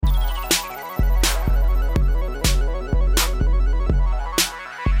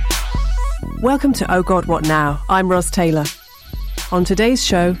Welcome to Oh God, What Now? I'm Ros Taylor. On today's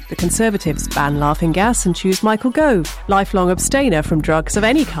show, the Conservatives ban laughing gas and choose Michael Gove, lifelong abstainer from drugs of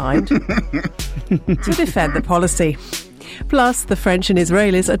any kind, to defend the policy. Plus, the French and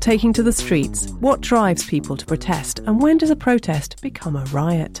Israelis are taking to the streets. What drives people to protest, and when does a protest become a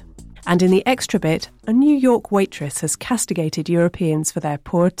riot? And in the extra bit, a New York waitress has castigated Europeans for their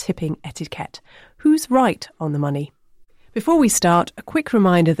poor tipping etiquette. Who's right on the money? Before we start, a quick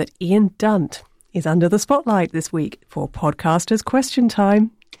reminder that Ian Dunt is under the spotlight this week for Podcasters Question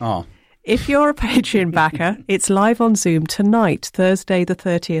Time. Oh. If you're a Patreon backer, it's live on Zoom tonight, Thursday the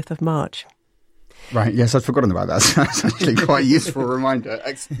 30th of March. Right, yes, I'd forgotten about that. That's actually quite a useful reminder.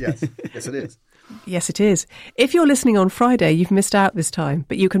 Yes, it is. Yes, it is. If you're listening on Friday, you've missed out this time,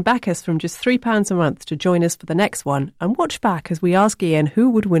 but you can back us from just £3 a month to join us for the next one and watch back as we ask Ian who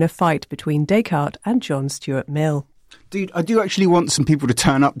would win a fight between Descartes and John Stuart Mill. Dude, I do actually want some people to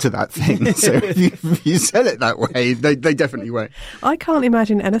turn up to that thing. So if you sell it that way, they definitely won't. I can't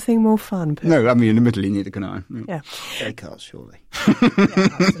imagine anything more fun. But... No, I mean, admittedly, neither can I. Yeah. Descartes, surely. Yeah,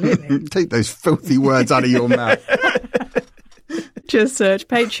 absolutely. Take those filthy words out of your mouth. Just search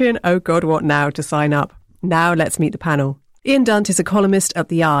Patreon, Oh God, What Now to sign up. Now let's meet the panel. Ian Dunt is a columnist at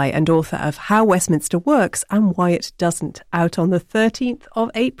The Eye and author of How Westminster Works and Why It Doesn't, out on the 13th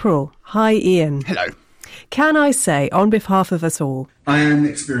of April. Hi, Ian. Hello. Can I say, on behalf of us all... I am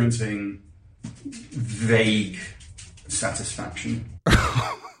experiencing vague satisfaction.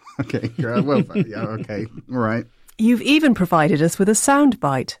 Okay, well, yeah, okay, all right. You've even provided us with a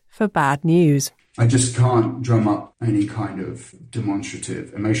soundbite for bad news. I just can't drum up any kind of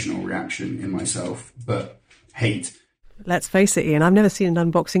demonstrative emotional reaction in myself, but hate. Let's face it, Ian, I've never seen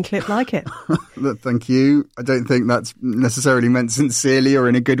an unboxing clip like it. Thank you. I don't think that's necessarily meant sincerely or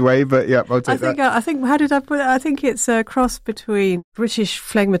in a good way, but yeah, I'll take that. I think, how did I put it? I think it's a cross between British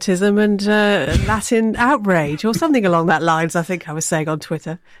phlegmatism and Latin outrage or something along that lines, I think I was saying on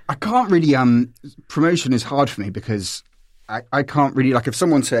Twitter. I can't really, promotion is hard for me because I can't really, like if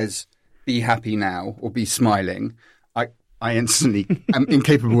someone says, be happy now or be smiling, I instantly am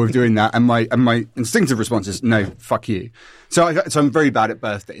incapable of doing that, and my instinctive response is no, fuck you. So I'm very bad at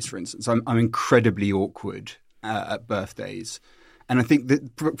birthdays, for instance. I'm incredibly awkward at birthdays, and I think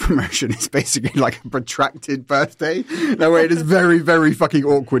that promotion is basically like a protracted birthday. That way, it is very, very fucking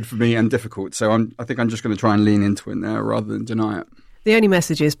awkward for me and difficult. So I think I'm just going to try and lean into it there rather than deny it. The only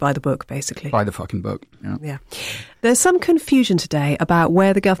message is buy the book, basically. Buy the fucking book, yeah. There's some confusion today about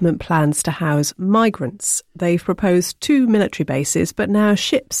where the government plans to house migrants. They've proposed 2 military bases, but now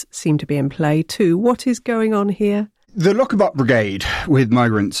ships seem to be in play too. What is going on here? The lock-em-up brigade with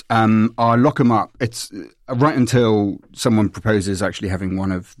migrants are lock-em-up. It's right until someone proposes actually having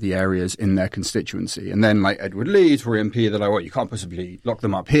one of the areas in their constituency. And then like Edward Lee, Tory MP, they're like, well, you can't possibly lock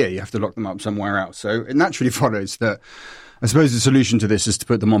them up here. You have to lock them up somewhere else. So it naturally follows that I suppose the solution to this is to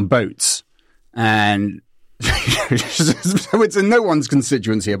put them on boats, and so it's in no one's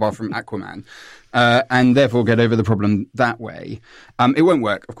constituency apart from Aquaman, and therefore get over the problem that way. It won't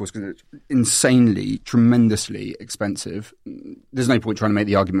work, of course, because it's insanely, tremendously expensive. There's no point trying to make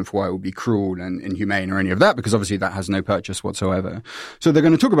the argument for why it would be cruel and inhumane or any of that, because obviously that has no purchase whatsoever. So they're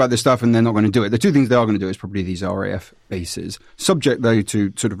going to talk about this stuff and they're not going to do it. The two things they are going to do is probably these RAF bases, subject though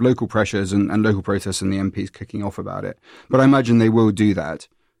to sort of local pressures and local protests and the MPs kicking off about it. But I imagine they will do that.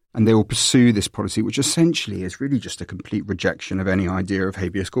 And they will pursue this policy, which essentially is really just a complete rejection of any idea of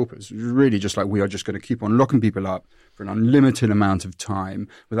habeas corpus. It's really just like we are just going to keep on locking people up for an unlimited amount of time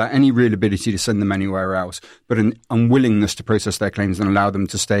without any real ability to send them anywhere else, but an unwillingness to process their claims and allow them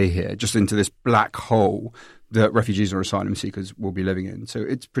to stay here, just into this black hole that refugees or asylum seekers will be living in. So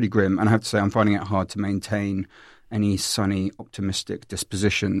it's pretty grim. And I have to say, I'm finding it hard to maintain any sunny, optimistic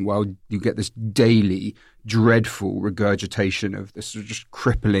disposition while you get this daily, dreadful regurgitation of this just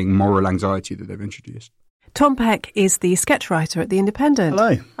crippling moral anxiety that they've introduced. Tom Peck is the sketch writer at The Independent.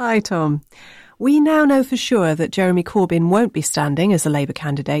 Hello. Hi, Tom. We now know for sure that Jeremy Corbyn won't be standing as a Labour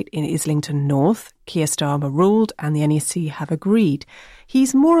candidate in Islington North. Keir Starmer ruled and the NEC have agreed.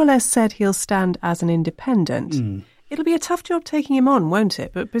 He's more or less said he'll stand as an independent. It'll be a tough job taking him on, won't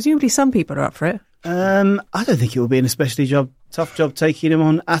it? But presumably some people are up for it. I don't think it will be an especially tough job taking him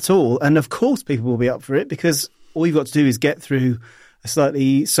on at all. And of course people will be up for it, because all you've got to do is get through a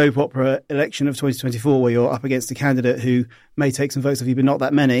slightly soap opera election of 2024 where you're up against a candidate who may take some votes off you, but not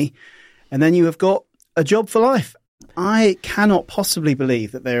that many. And then you have got a job for life. I cannot possibly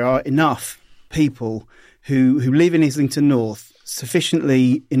believe that there are enough people who live in Islington North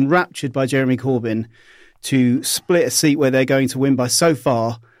sufficiently enraptured by Jeremy Corbyn to split a seat where they're going to win by so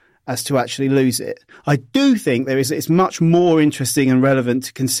far as to actually lose it. I do think it's much more interesting and relevant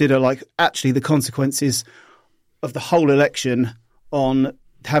to consider like actually the consequences of the whole election on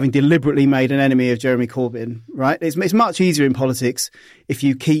having deliberately made an enemy of Jeremy Corbyn, right? It's much easier in politics if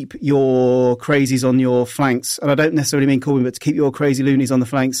you keep your crazies on your flanks. And I don't necessarily mean Corbyn, but to keep your crazy loonies on the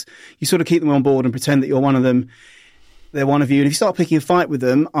flanks, you sort of keep them on board and pretend that you're one of them. They're one of you. And if you start picking a fight with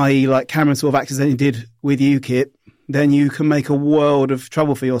them, i.e. like Cameron sort of accidentally did with UKIP, then you can make a world of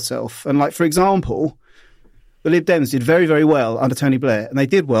trouble for yourself. And like, for example, the Lib Dems did very, very well under Tony Blair. And they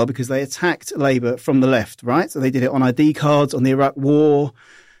did well because they attacked Labour from the left, right? So they did it on ID cards, on the Iraq War.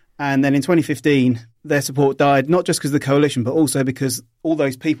 And then in 2015, their support died, not just because of the coalition, but also because all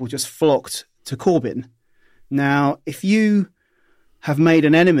those people just flocked to Corbyn. Now, if you have made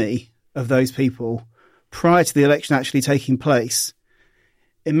an enemy of those people prior to the election actually taking place,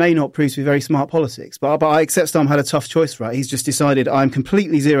 it may not prove to be very smart politics. But I accept Starmer had a tough choice, right? He's just decided I'm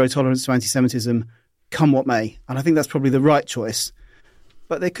completely zero tolerance to anti-Semitism, come what may. And I think that's probably the right choice.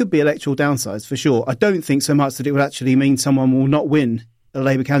 But there could be electoral downsides, for sure. I don't think so much that it would actually mean someone will not win, a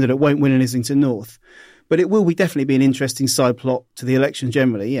Labour candidate won't win in Islington North. But it will definitely be an interesting side plot to the election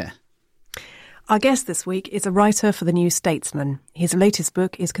generally, yeah. Our guest this week is a writer for The New Statesman. His latest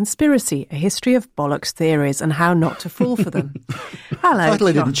book is Conspiracy, A History of Bollocks Theories and How Not to Fall for Them. Hello, title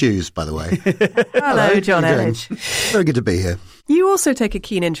I John. didn't choose, by the way. Hello, John Elledge. Very good to be here. You also take a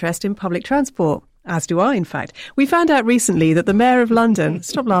keen interest in public transport, as do I, in fact. We found out recently that the Mayor of London...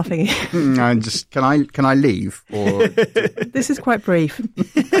 Stop laughing. Can I leave? Or This is quite brief.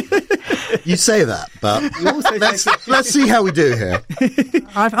 You say that, but let's see how we do here.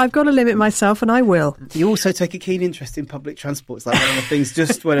 I've got to limit myself, and I will. You also take a keen interest in public transport. It's like one of the things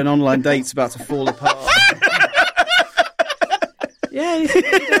just when an online date's about to fall apart. Yeah,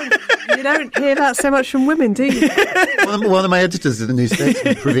 you don't hear that so much from women, do you? One of my editors at The New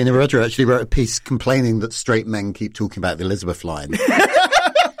Statesman, Pravina Redra, actually wrote a piece complaining that straight men keep talking about the Elizabeth line.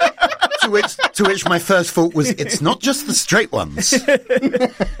 To which my first thought was, it's not just the straight ones.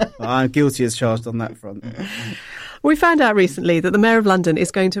 Well, I'm guilty as charged on that front. We found out recently that the Mayor of London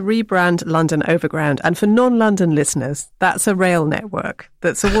is going to rebrand London Overground. And for non-London listeners, that's a rail network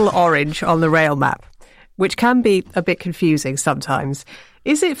that's all orange on the rail map, which can be a bit confusing sometimes.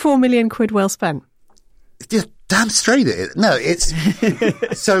 Is it £4 million well spent? Yeah, damn straight it is. No, it's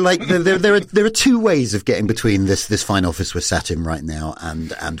so like there are two ways of getting between this fine office we're sat in right now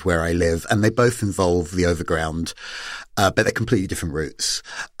and where I live, and they both involve the overground. But they're completely different routes.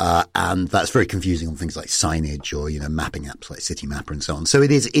 And that's very confusing on things like signage or, mapping apps like Citymapper and so on. So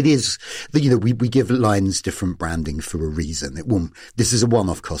it is, we give lines different branding for a reason. This is a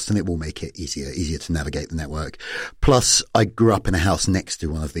one-off cost and it will make it easier to navigate the network. Plus, I grew up in a house next to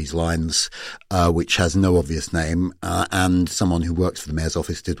one of these lines, which has no obvious name. And someone who works for the Mayor's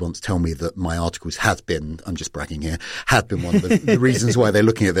office did once tell me that my articles I'm just bragging here, had been one of the reasons why they're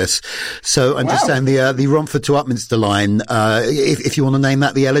looking at this. So I'm just saying the Romford to Upminster line, if you want to name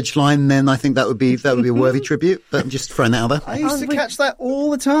that the Elledge line, then I think that would be a worthy tribute. But I'm just throwing that out there. I used to catch that all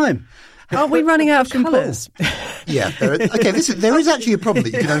the time. Aren't we running out of colours? Yeah. There is actually a problem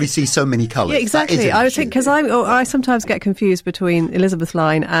that you can only see so many colours. Yeah, exactly. I would think because I sometimes get confused between Elizabeth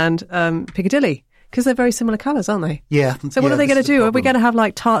Line and Piccadilly. Because they're very similar colours, aren't they? Yeah. So what are they going to do? Are we going to have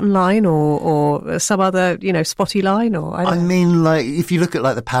like tartan line or some other, spotty line? Or I mean, like if you look at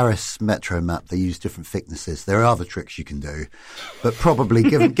like the Paris metro map, they use different thicknesses. There are other tricks you can do, but probably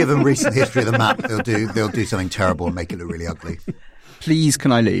given recent history of the map, they'll do something terrible and make it look really ugly. please,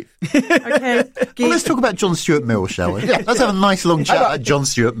 can I leave? Okay. Well, let's talk about John Stuart Mill, shall we? Yeah, let's have a nice long chat about John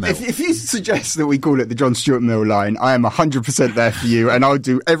Stuart Mill. If you suggest that we call it the John Stuart Mill line, I am 100% there for you, and I'll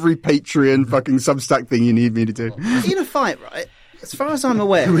do every Patreon fucking Substack thing you need me to do. In a fight, right? As far as I'm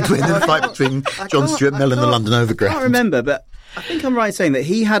aware, in a fight between John Stuart Mill and the London Overground. I can't remember, but I think I'm right in saying that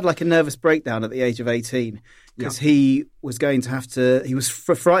he had like a nervous breakdown at the age of 18 because he was going to have to. He was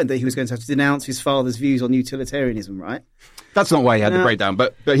frightened that he was going to have to denounce his father's views on utilitarianism. Right? That's not why he had the breakdown,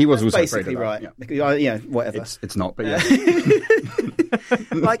 but he was also basically afraid of that. right. Because, yeah, whatever. It's not, but yeah.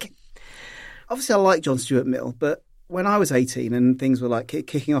 Like, obviously, I like John Stuart Mill, but when I was 18 and things were like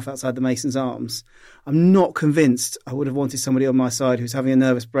kicking off outside the Masons' Arms, I'm not convinced I would have wanted somebody on my side who's having a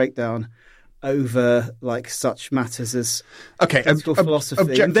nervous breakdown over like such matters as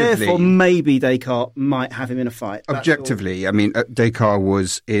philosophy. And therefore, maybe Descartes might have him in a fight. Objectively, I mean, Descartes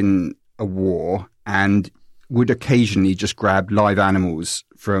was in a war and would occasionally just grab live animals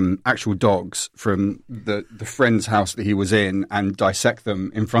from actual dogs from the friend's house that he was in and dissect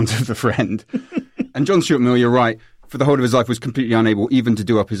them in front of the friend. And John Stuart Mill, you're right, for the whole of his life was completely unable even to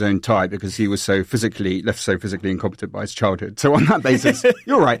do up his own tie because he was left so physically incompetent by his childhood. So on that basis,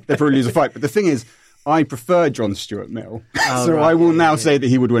 you're right, they'd probably lose a fight. But the thing is, I prefer John Stuart Mill. So right. I will now say that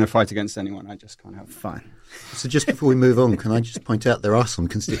he would win a fight against anyone. I just can't have it. Fine. So just before we move on, can I just point out there are some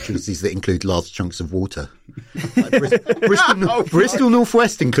constituencies that include large chunks of water. Like Bristol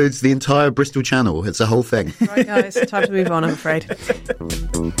Northwest includes the entire Bristol Channel. It's a whole thing. Right, guys, time to move on, I'm afraid.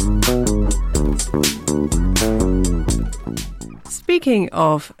 Speaking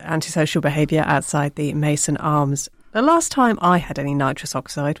of antisocial behaviour outside the Mason Arms, the last time I had any nitrous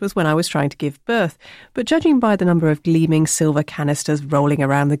oxide was when I was trying to give birth. But judging by the number of gleaming silver canisters rolling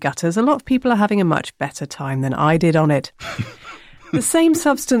around the gutters, a lot of people are having a much better time than I did on it. The same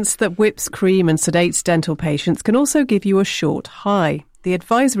substance that whips cream and sedates dental patients can also give you a short high. The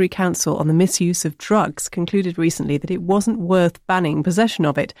Advisory Council on the Misuse of Drugs concluded recently that it wasn't worth banning possession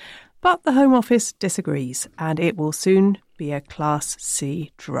of it. But the Home Office disagrees, and it will soon be a Class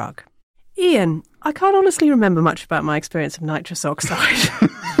C drug. Ian, I can't honestly remember much about my experience of nitrous oxide.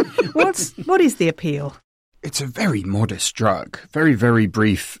 What is the appeal? It's a very modest drug, very, very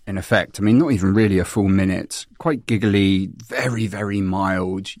brief in effect. I mean, not even really a full minute. Quite giggly, very, very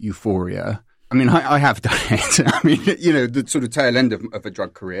mild euphoria. I mean, I have done it. I mean, the sort of tail end of a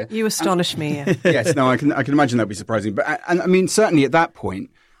drug career. You astonish me, Ian. Yes, no, I can imagine that'd be surprising. But I mean, certainly at that point,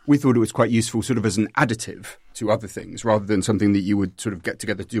 we thought it was quite useful sort of as an additive to other things rather than something that you would sort of get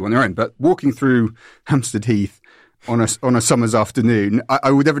together to do on their own. But walking through Hampstead Heath on a summer's afternoon, I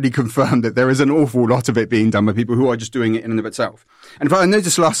would definitely confirm that there is an awful lot of it being done by people who are just doing it in and of itself. And in fact, I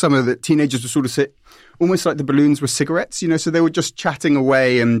noticed last summer that teenagers would sort of sit almost like the balloons were cigarettes, so they were just chatting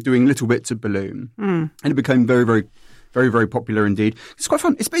away and doing little bits of balloon. And it became very, very, very, very popular indeed. It's quite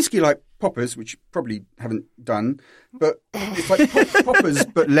fun. It's basically like poppers, which you probably haven't done, but it's like poppers,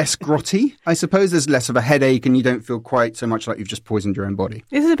 but less grotty. I suppose there's less of a headache and you don't feel quite so much like you've just poisoned your own body.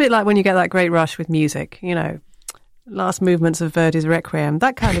 This is a bit like when you get that great rush with music, last movements of Verdi's Requiem,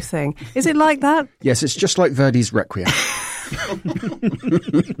 that kind of thing. Is it like that? Yes, it's just like Verdi's Requiem.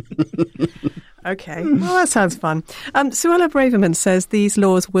 Okay, well, that sounds fun. Suella Braverman says these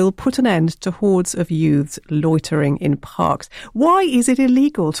laws will put an end to hordes of youths loitering in parks. Why is it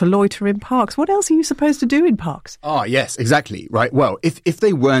illegal to loiter in parks? What else are you supposed to do in parks? Ah, yes, exactly. Right. Well, if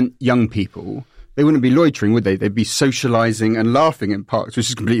they weren't young people, they wouldn't be loitering, would they? They'd be socialising and laughing in parks, which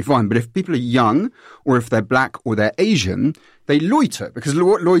is completely fine. But if people are young, or if they're black or they're Asian, they loiter. Because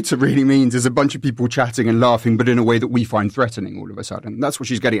what loiter really means is a bunch of people chatting and laughing, but in a way that we find threatening all of a sudden. That's what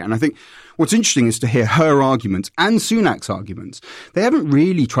she's getting at. And I think what's interesting is to hear her arguments and Sunak's arguments. They haven't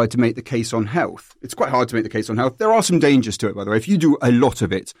really tried to make the case on health. It's quite hard to make the case on health. There are some dangers to it, by the way. If you do a lot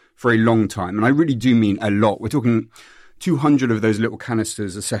of it for a long time, and I really do mean a lot, we're talking 200 of those little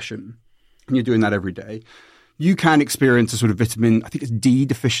canisters a session, and you're doing that every day, you can experience a sort of vitamin, I think it's D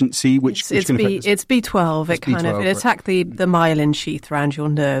deficiency, which can affect it's B12. It kind of attack the myelin sheath around your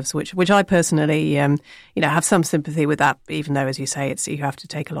nerves, which I personally, have some sympathy with that. Even though, as you say, you have to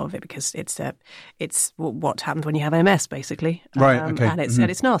take a lot of it because it's what happens when you have MS, basically. Right. Okay. And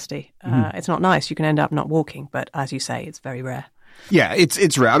it's nasty. It's not nice. You can end up not walking, but as you say, it's very rare. Yeah,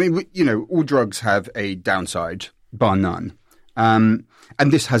 it's rare. I mean, all drugs have a downside, bar none. And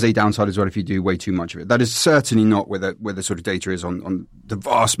this has a downside as well if you do way too much of it. That is certainly not where the sort of data is on the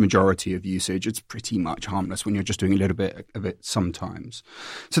vast majority of usage. It's pretty much harmless when you're just doing a little bit of it sometimes.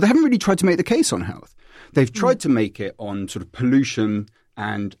 So they haven't really tried to make the case on health. They've tried to make it on sort of pollution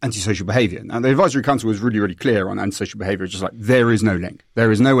and antisocial behaviour. Now, the Advisory Council was really, really clear on antisocial behaviour. It's just like, there is no link.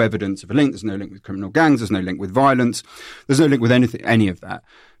 There is no evidence of a link. There's no link with criminal gangs. There's no link with violence. There's no link with any of that.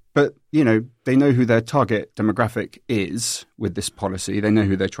 But, they know who their target demographic is with this policy. They know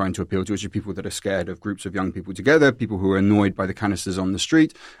who they're trying to appeal to, which are people that are scared of groups of young people together, people who are annoyed by the canisters on the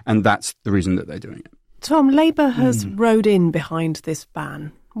street, and that's the reason that they're doing it. Tom, Labour has rode in behind this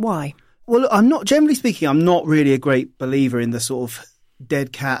ban. Why? Well, generally speaking, I'm not really a great believer in the sort of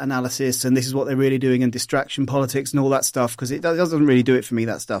dead cat analysis and this is what they're really doing and distraction politics and all that stuff, because it doesn't really do it for me,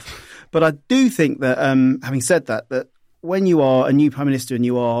 that stuff. But I do think that, having said that when you are a new Prime Minister and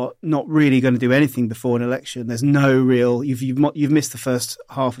you are not really going to do anything before an election, there's no real, you've missed the first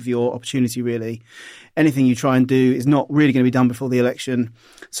half of your opportunity, really. Anything you try and do is not really going to be done before the election.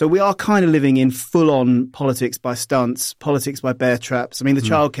 So we are kind of living in full-on politics by stunts, politics by bear traps. I mean, the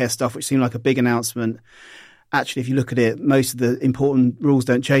childcare stuff, which seemed like a big announcement, actually, if you look at it, most of the important rules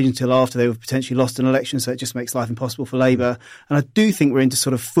don't change until after they've potentially lost an election, so it just makes life impossible for Labour. And I do think we're into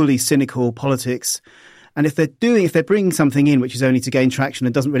sort of fully cynical politics. And if they're bringing something in which is only to gain traction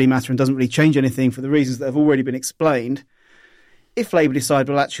and doesn't really matter and doesn't really change anything for the reasons that have already been explained, if Labour decide,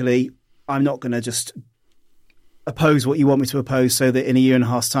 well, actually, I'm not going to just oppose what you want me to oppose, so that in a year and a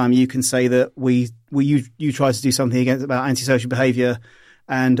half's time you can say that you tried to do something about antisocial behaviour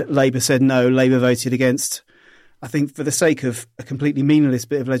and Labour said no, Labour voted against. I think for the sake of a completely meaningless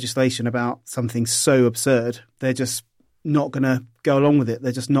bit of legislation about something so absurd, they're just not going to go along with it.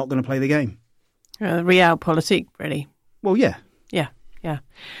 They're just not going to play the game. Realpolitik, really. Well, yeah. Yeah.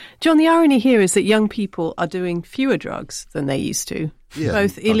 John, the irony here is that young people are doing fewer drugs than they used to,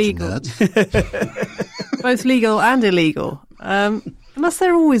 both illegal, both legal and illegal. Must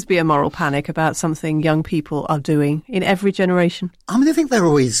there always be a moral panic about something young people are doing in every generation? I mean, I think there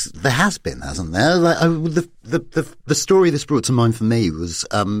has been, hasn't there? Like, the story this brought to mind for me was,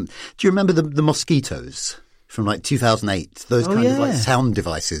 do you remember the mosquitoes from like 2008? Those kind of like sound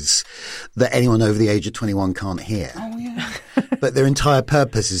devices that anyone over the age of 21 can't hear. Oh, yeah. But their entire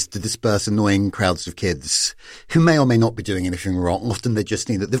purpose is to disperse annoying crowds of kids who may or may not be doing anything wrong. Often they just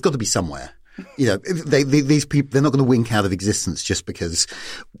need that. They've got to be somewhere. You know, these people, they're not going to wink out of existence just because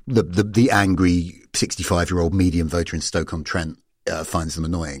the angry 65-year-old medium voter in Stoke-on-Trent finds them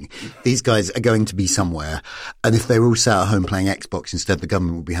annoying. These guys are going to be somewhere, and if they were all sat at home playing Xbox instead, the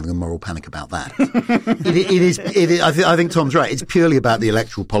government would be having a moral panic about that. It is. I think Tom's right. It's purely about the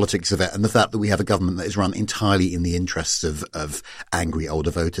electoral politics of it and the fact that we have a government that is run entirely in the interests of angry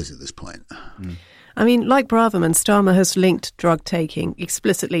older voters at this point. Mm. I mean, like Braverman, Starmer has linked drug taking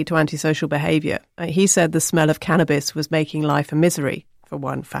explicitly to antisocial behaviour. He said the smell of cannabis was making life a misery for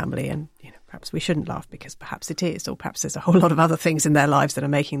one family, and perhaps we shouldn't laugh because perhaps it is, or perhaps there's a whole lot of other things in their lives that are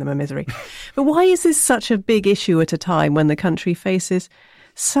making them a misery. But why is this such a big issue at a time when the country faces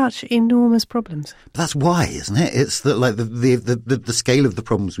such enormous problems? But that's why, isn't it? It's that like the scale of the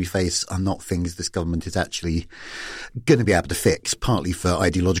problems we face are not things this government is actually going to be able to fix, partly for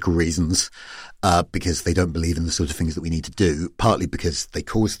ideological reasons, because they don't believe in the sort of things that we need to do, partly because they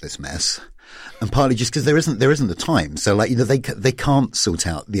caused this mess, and partly just because there isn't the time. So they can't sort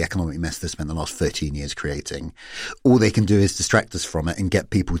out the economic mess they spent the last 13 years creating. All they can do is distract us from it and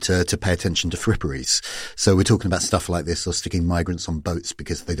get people to pay attention to fripperies. So we're talking about stuff like this, or sticking migrants on boats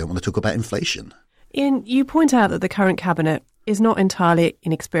because they don't want to talk about inflation. Ian, you point out that the current cabinet is not entirely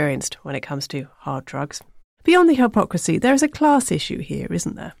inexperienced when it comes to hard drugs. Beyond the hypocrisy, there is a class issue here,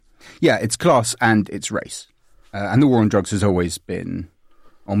 isn't there? Yeah, it's class and it's race. And the war on drugs has always been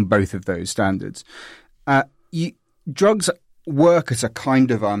on both of those standards. Drugs work as a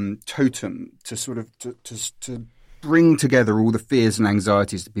kind of totem to sort of to bring together all the fears and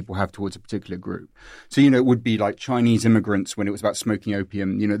anxieties that people have towards a particular group. So, it would be like Chinese immigrants when it was about smoking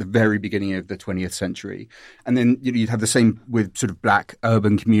opium, at the very beginning of the 20th century. And then you'd have the same with sort of black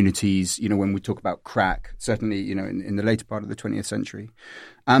urban communities, when we talk about crack, certainly, in the later part of the 20th century.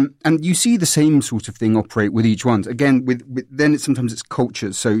 And you see the same sort of thing operate with each one. Again, then sometimes it's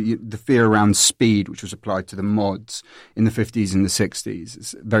cultures. So the fear around speed, which was applied to the mods in the 50s and the 60s,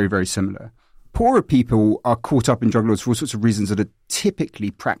 is very, very similar. Poorer people are caught up in drug laws for all sorts of reasons that are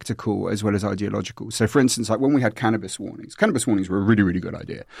typically practical as well as ideological. So, for instance, like when we had cannabis warnings were a really, really good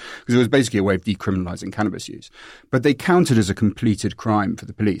idea because it was basically a way of decriminalising cannabis use. But they counted as a completed crime for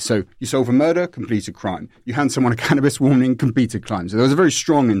the police. So you solve a murder, completed crime. You hand someone a cannabis warning, completed crime. So there was a very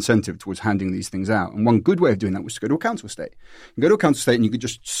strong incentive towards handing these things out. And one good way of doing that was to go to a council estate. You go to a council estate and you could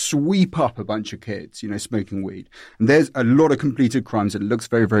just sweep up a bunch of kids, smoking weed. And there's a lot of completed crimes and it looks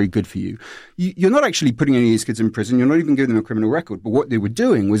very, very good for you. You're not actually putting any of these kids in prison. You're not even giving them a criminal record. But what they were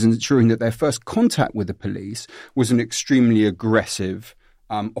doing was ensuring that their first contact with the police was an extremely aggressive,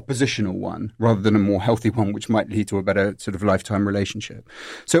 oppositional one, rather than a more healthy one, which might lead to a better sort of lifetime relationship.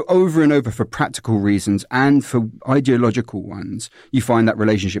 So over and over, for practical reasons and for ideological ones, you find that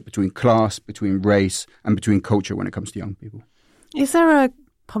relationship between class, between race, and between culture when it comes to young people. Is there a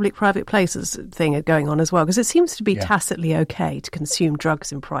public-private places thing going on as well? Because it seems to be tacitly okay to consume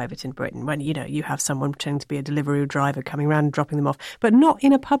drugs in private in Britain when, you have someone pretending to be a delivery driver coming around and dropping them off, but not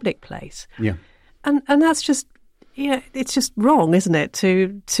in a public place. Yeah. And that's just, it's just wrong, isn't it,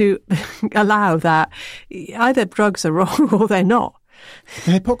 to allow that either drugs are wrong or they're not.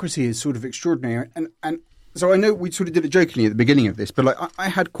 The hypocrisy is sort of extraordinary. And so I know we sort of did it jokingly at the beginning of this, but I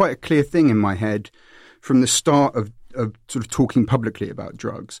had quite a clear thing in my head from the start of sort of talking publicly about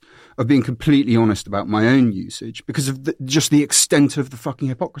drugs, of being completely honest about my own usage because of just the extent of the fucking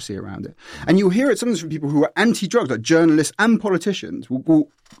hypocrisy around it. And you'll hear it sometimes from people who are anti-drugs, like journalists and politicians, will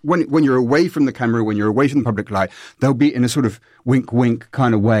when you're away from the camera, when you're away from the public light, they'll be in a sort of wink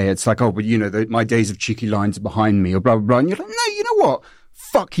kind of way. It's like, oh, but my days of cheeky lines are behind me, or blah, blah, blah. And you're like, no, you know what?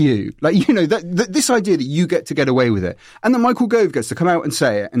 fuck you. Like, you know, this idea that you get to get away with it. And that Michael Gove gets to come out and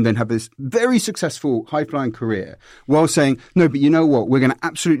say it and then have this very successful high-flying career while saying, no, but you know what? We're going to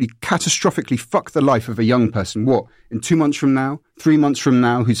absolutely catastrophically fuck the life of a young person. What? In 2 months from now, 3 months from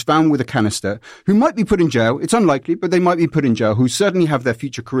now, who's found with a canister, who might be put in jail. It's unlikely, but they might be put in jail, who certainly have their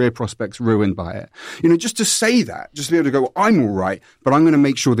future career prospects ruined by it. You know, just to say that, just to be able to go, I'm all right, but I'm going to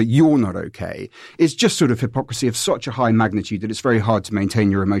make sure that you're not okay, is just sort of hypocrisy of such a high magnitude that it's very hard to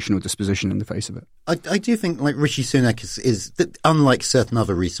maintain your emotional disposition in the face of it. I do think, like, Rishi Sunak is that, unlike certain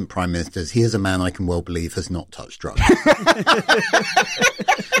other recent prime ministers, he is a man I can well believe has not touched drugs.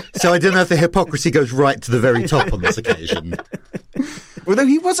 So I don't know if the hypocrisy goes right to the very top on this occasion. Although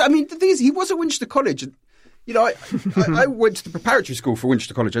he was, I mean, the thing is, he was at Winchester College. And, you know, I went to the preparatory school for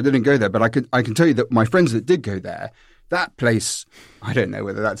Winchester College. I didn't go there, but I can tell you that my friends that did go there, that place, I don't know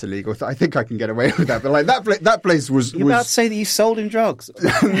whether that's illegal. I think I can get away with that. But like that place was. You're about to say that you sold him drugs.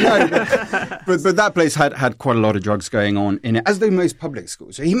 No, but that place had quite a lot of drugs going on in it, as do most public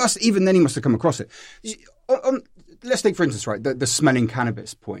schools. So he must have come across it. Let's take, for instance, right, the smelling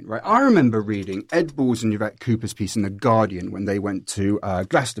cannabis point, right? I remember reading Ed Balls and Yvette Cooper's piece in The Guardian when they went to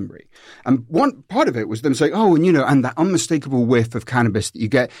Glastonbury. And one part of it was them saying, oh, and, you know, and that unmistakable whiff of cannabis that you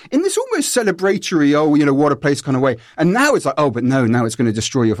get in this almost celebratory, oh, you know, what a place kind of way. And now it's like, oh, but no, now it's going to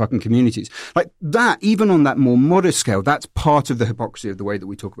destroy your fucking communities. Like that, even on that more modest scale, that's part of the hypocrisy of the way that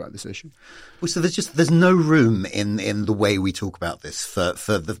we talk about this issue. Well, so there's no room in the way we talk about this for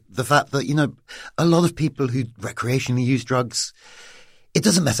the fact that, you know, a lot of people who recreationally use drugs, it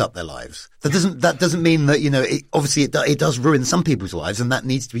doesn't mess up their lives. That doesn't mean that, you know, obviously it does ruin some people's lives, and that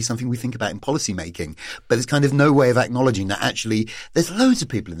needs to be something we think about in policy making. But there's kind of no way of acknowledging that actually there's loads of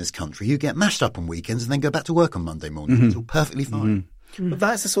people in this country who get mashed up on weekends and then go back to work on Monday morning. Mm-hmm. It's all perfectly fine. Mm-hmm. But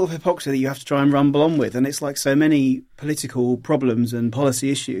that's the sort of hypocrisy that you have to try and rumble on with. And it's like so many political problems and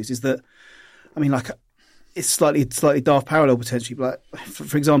policy issues is that, I mean, like, it's slightly daft parallel potentially. But like,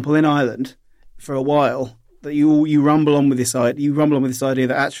 for example, in Ireland, for a while, that you rumble on with this idea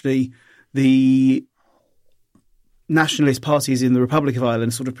that actually the nationalist parties in the Republic of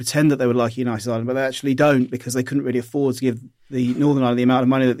Ireland sort of pretend that they would like United Ireland, but they actually don't, because they couldn't really afford to give the Northern Ireland the amount of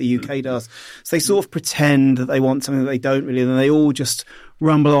money that the UK does. So they sort of pretend that they want something that they don't really, and they all just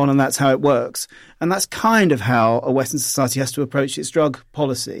rumble on, and that's how it works. And that's kind of how a Western society has to approach its drug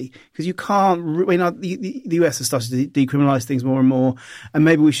policy, because you can't, you know, the US has started to decriminalise things more and more, and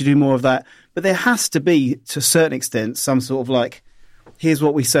maybe we should do more of that. But there has to be, to a certain extent, some sort of like, here's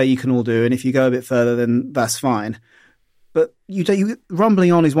what we say you can all do, and if you go a bit further, then that's fine. But you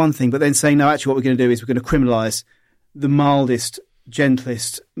rumbling on is one thing, but then saying, no, actually what we're going to do is we're going to criminalise the mildest,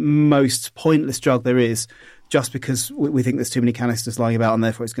 gentlest, most pointless drug there is, just because we think there's too many canisters lying about and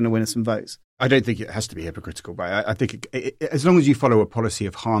therefore it's going to win us some votes. I don't think it has to be hypocritical, but I think as long as you follow a policy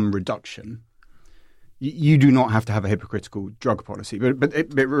of harm reduction, you do not have to have a hypocritical drug policy. But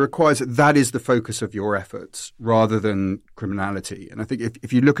it requires that is the focus of your efforts rather than criminality. And I think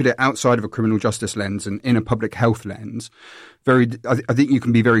if you look at it outside of a criminal justice lens and in a public health lens, I think you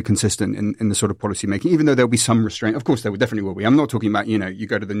can be very consistent in the sort of policy making, even though there'll be some restraint. Of course, there definitely will be. I'm not talking about, you know, you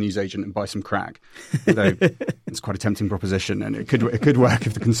go to the newsagent and buy some crack, although it's quite a tempting proposition, and it could work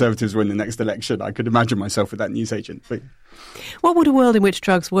if the Conservatives win the next election. I could imagine myself with that newsagent. But what would a world in which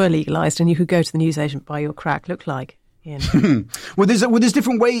drugs were legalised and you could go to the newsagent buy your crack look like? Well, there's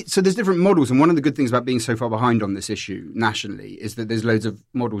different ways. So there's different models, and one of the good things about being so far behind on this issue nationally is that there's loads of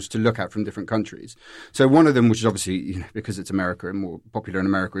models to look at from different countries. So one of them, which is obviously, you know, because it's America and more popular in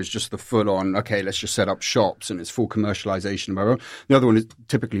America, is just the full-on, okay, let's just set up shops and it's full commercialization. Blah, blah, blah. The other one is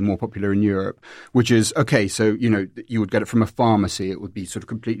typically more popular in Europe, which is, okay, so, you know, you would get it from a pharmacy. It would be sort of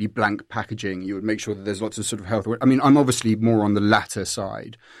completely blank packaging. You would make sure that there's lots of sort of health. I mean, I'm obviously more on the latter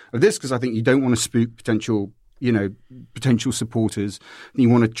side of this because I think you don't want to spook potential supporters. You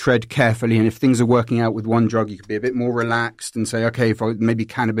want to tread carefully, and if things are working out with one drug, you could be a bit more relaxed and say, okay, maybe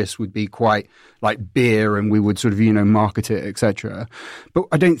cannabis would be quite like beer, and we would sort of, you know, market it, etc. But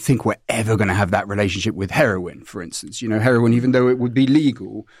I don't think we're ever going to have that relationship with heroin, for instance. You know, heroin, even though it would be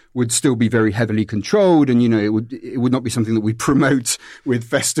legal, would still be very heavily controlled, and, you know, it would not be something that we promote with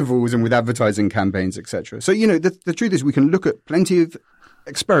festivals and with advertising campaigns, etc. So, you know, the truth is we can look at plenty of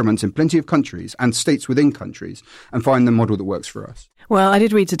experiments in plenty of countries and states within countries and find the model that works for us. Well, I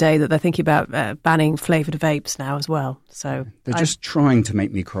did read today that they're thinking about banning flavoured vapes now as well. So they're just trying to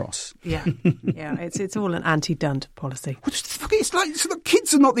make me cross. Yeah, yeah. It's all an anti-Dund policy. It's like, so the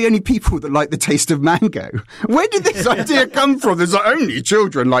kids are not the only people that like the taste of mango. Where did this idea come from? There's like only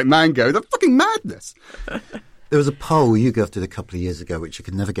children like mango. That's fucking madness. There was a poll YouGov did a couple of years ago, which I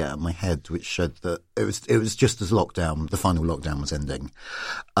could never get out of my head, which showed that it was just as the final lockdown was ending,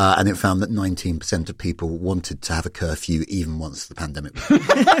 and it found that 19% of people wanted to have a curfew even once the pandemic was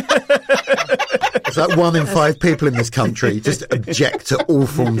It's like 1 in 5 people in this country just object to all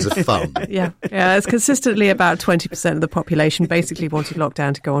forms of fun. Yeah, it's consistently about 20% of the population basically wanted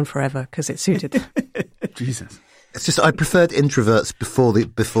lockdown to go on forever because it suited them. Jesus. It's just I preferred introverts before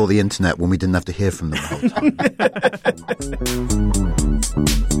the internet when we didn't have to hear from them the whole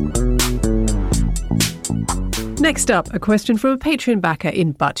time. Next up, a question from a Patreon backer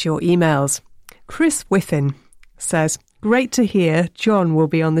in But Your Emails. Chris Whiffin says, great to hear John will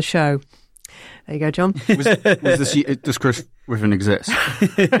be on the show. There you go, John. Does Chris Whiffin exist?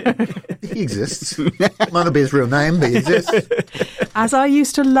 He exists. Might not be his real name, but he exists. As I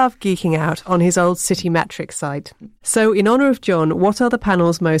used to love geeking out on his old City Metrics site. So, in honour of John, what are the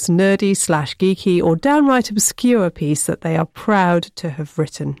panel's most nerdy/geeky or downright obscure piece that they are proud to have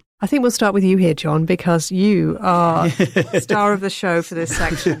written? I think we'll start with you here, John, because you are star of the show for this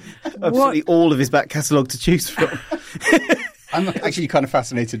section. Absolutely all of his back catalogue to choose from. I'm actually kind of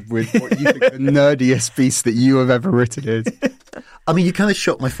fascinated with what you think the nerdiest piece that you have ever written is. I mean, you kind of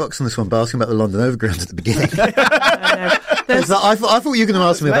shot my fox on this one by asking about the London Overground at the beginning. I thought you were going to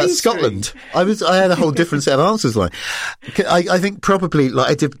ask me about Scotland. I had a whole different set of answers. I think probably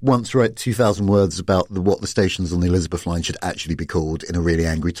I did once write 2,000 words about what the stations on the Elizabeth line should actually be called in a really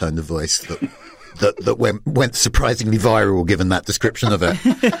angry tone of voice that went surprisingly viral given that description of it.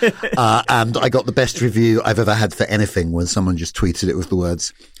 And I got the best review I've ever had for anything when someone just tweeted it with the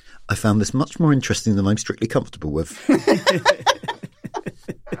words, I found this much more interesting than I'm strictly comfortable with.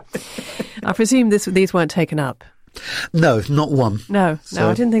 I presume these weren't taken up. No, not one. No,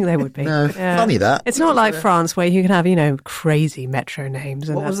 I didn't think they would be. No, funny that. It's not like France where you can have, crazy metro names.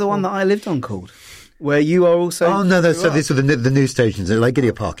 What was the one that I lived on called? Where you are also... Oh, no, so these are the news stations. Like,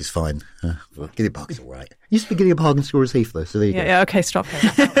 Gideon Park is fine. Gideon Park is all right. Used to be Gideon Park and Scorers Heath, though, so there you go. Yeah, okay, stop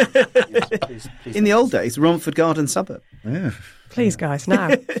there. Please in the old days, Romford Garden Suburb. Yeah. Please, guys,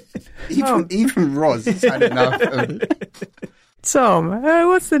 now. Even Roz has had enough of... Tom,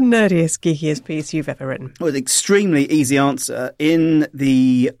 what's the nerdiest, geekiest piece you've ever written? Well, an extremely easy answer. In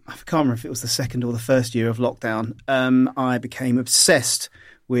I can't remember if it was the second or the first year of lockdown, I became obsessed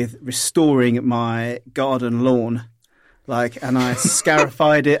with restoring my garden lawn. And I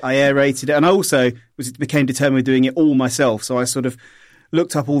scarified it, I aerated it, and I also became determined with doing it all myself. So I sort of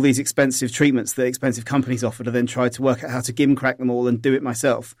looked up all these expensive treatments that expensive companies offered and then tried to work out how to gimcrack them all and do it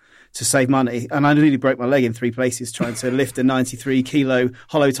myself to save money. And I nearly broke my leg in 3 places trying to lift a 93-kilo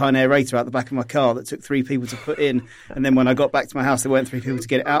hollow tine aerator out the back of my car that took 3 people to put in. And then when I got back to my house, there weren't 3 people to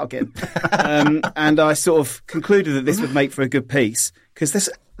get it out again. And I sort of concluded that this would make for a good piece because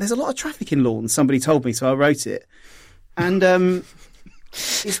there's a lot of traffic in lawns, somebody told me, so I wrote it. And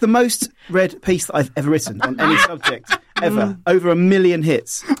it's the most read piece that I've ever written on any subject ever. Over 1 million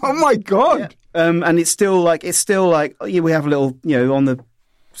hits. Oh my God. Yeah. And it's still like we have a little, on the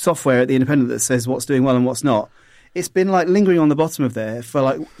software at The Independent that says what's doing well and what's not. It's been lingering on the bottom of there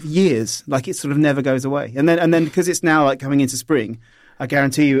for years. It sort of never goes away. And then because it's now coming into spring, I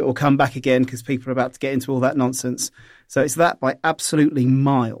guarantee you it will come back again because people are about to get into all that nonsense. So it's that by absolutely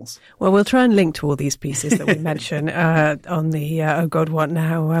miles. Well, we'll try and link to all these pieces that we mention on the Oh God What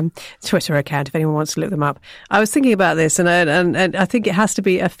Now Twitter account if anyone wants to look them up. I was thinking about this and I think it has to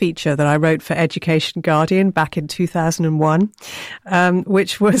be a feature that I wrote for Education Guardian back in 2001,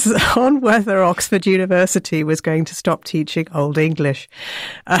 which was on whether Oxford University was going to stop teaching Old English,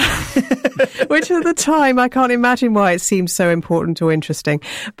 which at the time I can't imagine why it seemed so important or interesting.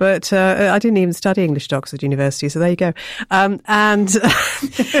 But I didn't even study English at Oxford University, so there you go. And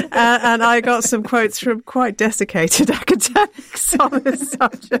I got some quotes from quite desiccated academics on this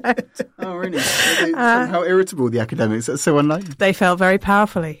subject. Oh, really? How irritable the academics. That's so unlikely. They felt very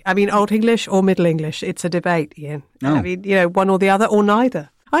powerfully. I mean, Old English or Middle English, it's a debate, Ian. Oh. I mean, one or the other or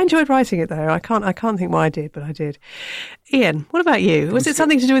neither. I enjoyed writing it, though. I can't think why I did, but I did. Ian, what about you? Was it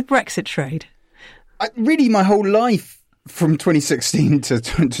something to do with Brexit trade? Really, my whole life from 2016 to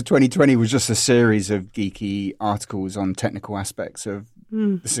 2020 was just a series of geeky articles on technical aspects of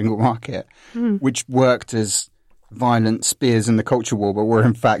the single market, which worked as violent spears in the culture war, but were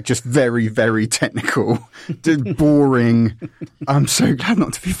in fact just very, very technical, boring. I'm so glad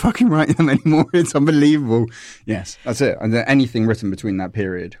not to be fucking writing them anymore. It's unbelievable. Yes, that's it. And anything written between that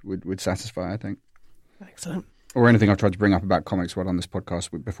period would satisfy, I think. Excellent. Or anything I've tried to bring up about comics while on this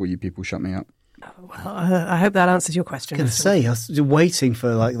podcast before you people shut me up. Well, I hope that answers your question. I was going to say, I was waiting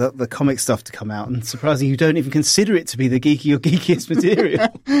for like the comic stuff to come out, and surprisingly, you don't even consider it to be the geeky or geekiest material.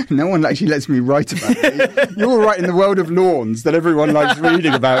 No one actually lets me write about it. You're all right in the world of lawns that everyone likes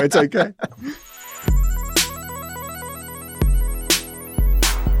reading about. It's okay.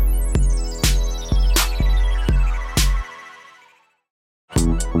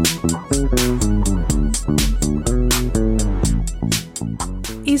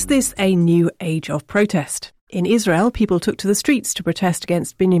 Is this a new age of protest? In Israel, people took to the streets to protest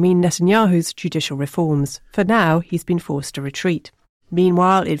against Benjamin Netanyahu's judicial reforms. For now, he's been forced to retreat.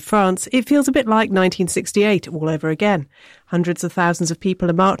 Meanwhile, in France, it feels a bit like 1968 all over again. Hundreds of thousands of people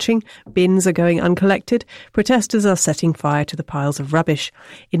are marching, bins are going uncollected, protesters are setting fire to the piles of rubbish.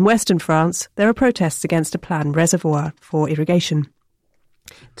 In western France, there are protests against a planned reservoir for irrigation.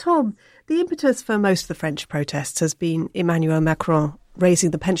 Tom, the impetus for most of the French protests has been Emmanuel Macron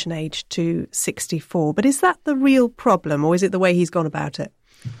raising the pension age to 64. But is that the real problem, or is it the way he's gone about it?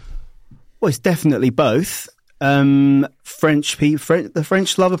 Well, it's definitely both. The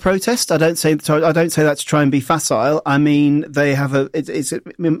French love a protest. I don't say that to try and be facile. I mean, they have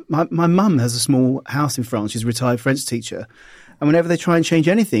my mum has a small house in France. She's a retired French teacher. And whenever they try and change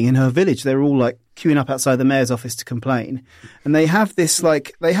anything in her village, they're all like queuing up outside the mayor's office to complain. And they have this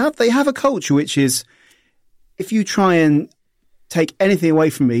they have a culture which is, if you try and take anything away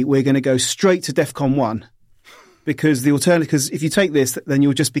from me, we're going to go straight to DEFCON 1. Because if you take this, then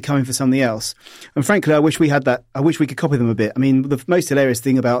you'll just be coming for something else. And frankly, I wish we had that. I wish we could copy them a bit. I mean, the most hilarious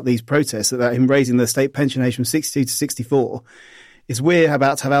thing about these protests, about him raising the state pension age from 62 to 64, is we're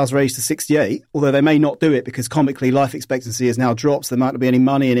about to have ours raised to 68, although they may not do it because comically life expectancy has now dropped, so there might not be any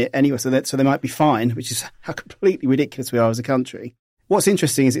money in it anyway, so they might be fine, which is how completely ridiculous we are as a country. What's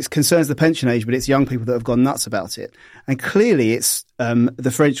interesting is it concerns the pension age, but it's young people that have gone nuts about it. And clearly it's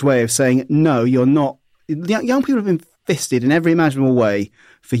the French way of saying, no, you're not. Young people have been fisted in every imaginable way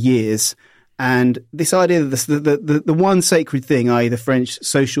for years. And this idea that the one sacred thing, i.e. the French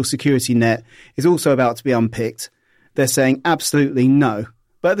social security net, is also about to be unpicked. They're saying absolutely no.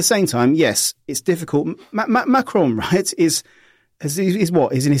 But at the same time, yes, it's difficult. Macron, right, is in his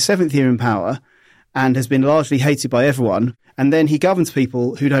 7th year in power and has been largely hated by everyone. And then he governs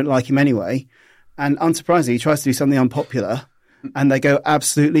people who don't like him anyway. And unsurprisingly, he tries to do something unpopular and they go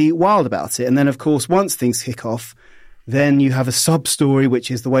absolutely wild about it. And then, of course, once things kick off, then you have a sub-story,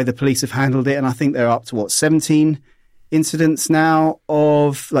 which is the way the police have handled it. And I think they're up to, 17 incidents now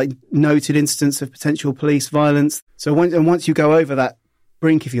of noted incidents of potential police violence. So once you go over that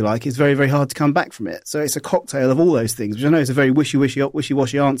brink, if you like, it's very, very hard to come back from it. So it's a cocktail of all those things, which I know is a very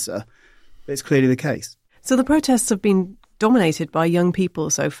wishy-washy answer, but it's clearly the case. So the protests have been dominated by young people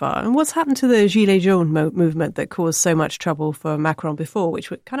so far. And what's happened to the Gilets jaunes movement that caused so much trouble for Macron before,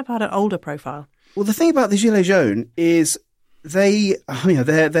 which kind of had an older profile? Well, the thing about the Gilets jaunes is their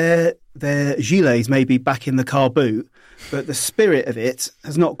gilets may be back in the car boot, but the spirit of it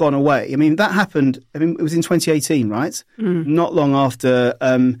has not gone away. I mean, that happened, it was in 2018, right? Not long after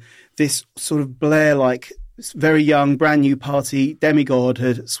this sort of Blair-like, very young, brand new party demigod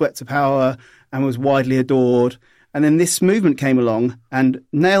had swept to power and was widely adored. And then this movement came along and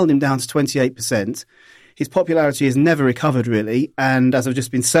nailed him down to 28%. His popularity has never recovered, really. And as I've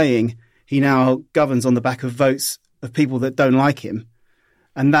just been saying, he now governs on the back of votes of people that don't like him.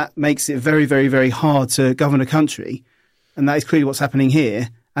 And that makes it very, very, very hard to govern a country. And that is clearly what's happening here.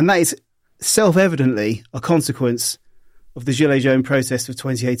 And that is self-evidently a consequence of the Gilets jaunes protest of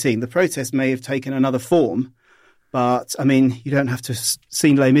 2018. The protest may have taken another form, but, I mean, you don't have to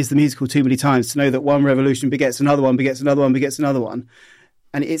seen Les Mis the musical too many times to know that one revolution begets another one, begets another one, begets another one.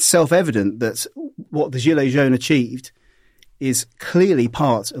 And it's self-evident that what the Gilets jaunes achieved is clearly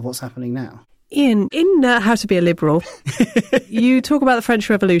part of what's happening now. Ian, in How to Be a Liberal, you talk about the French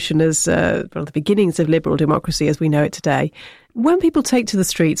Revolution as the beginnings of liberal democracy as we know it today. When people take to the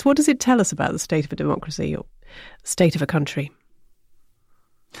streets, what does it tell us about the state of a democracy or state of a country?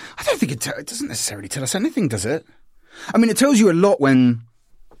 I don't think it doesn't necessarily tell us anything, does it? I mean, it tells you a lot when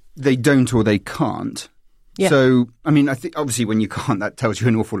they don't or they can't. Yeah. So, I mean, I think obviously when you can't, that tells you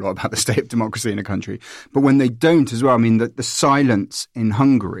an awful lot about the state of democracy in a country. But when they don't as well, I mean, the silence in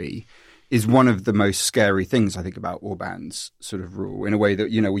Hungary is one of the most scary things, I think, about Orban's sort of rule in a way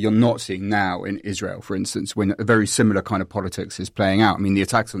that, you're not seeing now in Israel, for instance, when a very similar kind of politics is playing out. I mean, the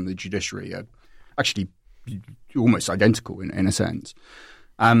attacks on the judiciary are actually almost identical in a sense.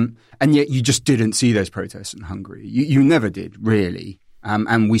 And yet you just didn't see those protests in Hungary. You never did, really.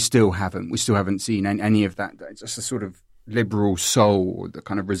 And we still haven't seen any of that. It's just a sort of liberal soul, the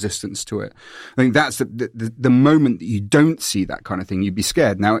kind of resistance to it. I think that's the moment that you don't see that kind of thing, you'd be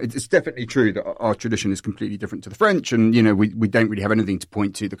scared. Now, it's definitely true that our tradition is completely different to the French, and, you know, we don't really have anything to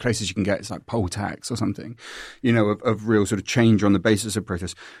point to. The closest you can get is like poll tax or something, you know, of real sort of change on the basis of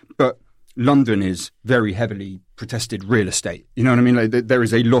protest. But London is very heavily protested real estate. You know what I mean? Like, there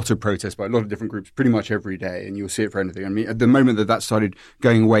is a lot of protest by a lot of different groups pretty much every day, and you'll see it for anything. I mean, at the moment that started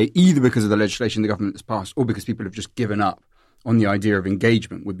going away, either because of the legislation the government has passed or because people have just given up on the idea of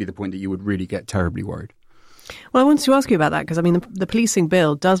engagement, would be the point that you would really get terribly worried. Well, I wanted to ask you about that because, I mean, the policing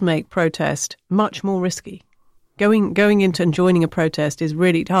bill does make protest much more risky. Going into and joining a protest is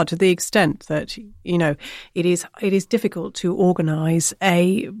really hard, to the extent that, you know, it is difficult to organise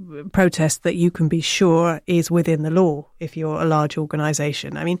a protest that you can be sure is within the law if you're a large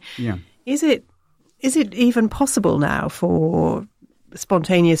organisation. I mean, is it even possible now for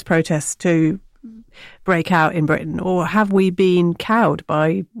spontaneous protests to break out in Britain, or have we been cowed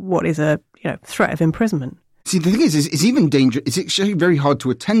by what is a threat of imprisonment? See, the thing is it's even dangerous. It's actually very hard to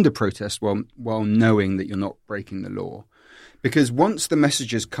attend a protest while knowing that you're not breaking the law. Because once the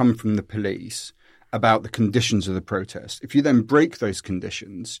messages come from the police about the conditions of the protest, if you then break those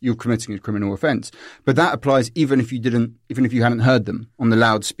conditions, you're committing a criminal offence. But that applies even if you hadn't heard them on the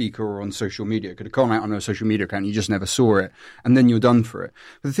loudspeaker or on social media. It could have gone out on a social media account, you just never saw it, and then you're done for it.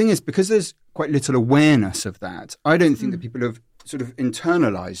 But the thing is, because there's quite little awareness of that, I don't think that people have sort of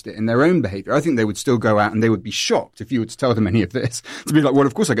internalized it in their own behavior. I think they would still go out and they would be shocked if you were to tell them any of this, to be like, well,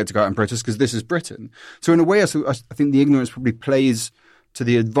 of course I get to go out and protest because this is Britain. So in a way, I think the ignorance probably plays to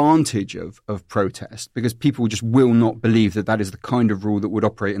the advantage of protest, because people just will not believe that is the kind of rule that would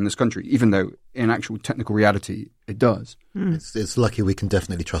operate in this country, even though in actual technical reality it does. It's lucky we can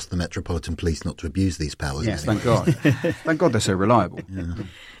definitely trust the Metropolitan Police not to abuse these powers. Yes, thank God. Thank God they're so reliable.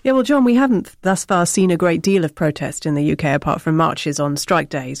 Yeah, well, John, we haven't thus far seen a great deal of protest in the UK apart from marches on strike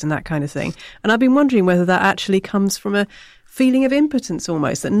days and that kind of thing. And I've been wondering whether that actually comes from a feeling of impotence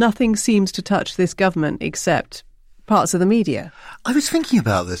almost, that nothing seems to touch this government except parts of the media. I was thinking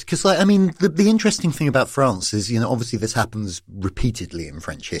about this because, the interesting thing about France is, obviously this happens repeatedly in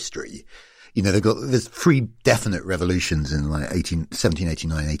French history. There's three definite revolutions in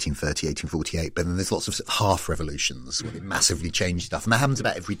 1789, 1830, 1848, but then there's lots of half revolutions where they massively change stuff. And that happens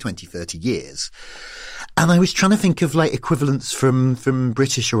about every 20, 30 years. And I was trying to think of equivalents from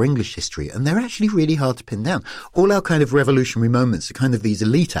British or English history, and they're actually really hard to pin down. All our kind of revolutionary moments are kind of these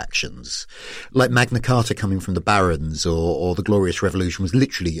elite actions, like Magna Carta coming from the barons, or the Glorious Revolution was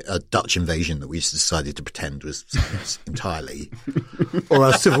literally a Dutch invasion that we just decided to pretend was entirely. Or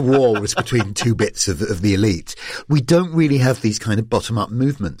our Civil War was between two bits of the elite. We don't really have these kind of bottom-up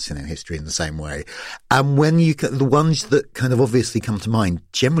movements in our history in the same way. And when the ones that kind of obviously come to mind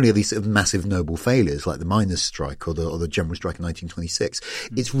generally are these sort of massive noble failures, like the miners' strike or the general strike in 1926.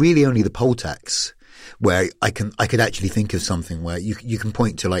 It's really only the poll tax where I could actually think of something where you can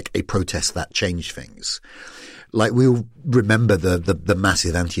point to a protest that changed things. We'll remember the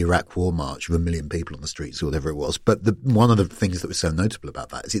massive anti-Iraq war march of 1 million people on the streets or whatever it was. But one of the things that was so notable about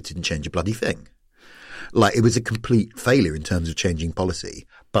that is it didn't change a bloody thing. It was a complete failure in terms of changing policy.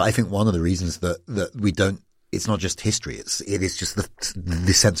 But I think one of the reasons that we don't, it's not just history, it is just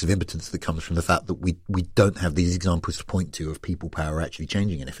the sense of impotence that comes from the fact that we don't have these examples to point to of people power actually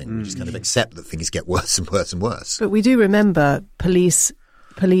changing anything. We just kind of accept that things get worse and worse and worse. But we do remember police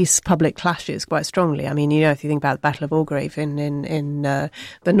public clashes quite strongly. I mean, if you think about the Battle of Orgreave in the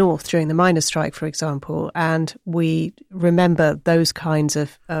north during the miners' strike, for example, and we remember those kinds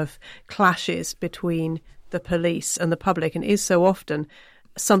of clashes between the police and the public, and it is so often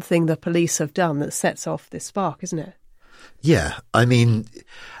something the police have done that sets off this spark, isn't it? Yeah, I mean,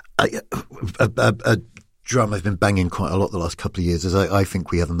 a drum I've been banging quite a lot the last couple of years is I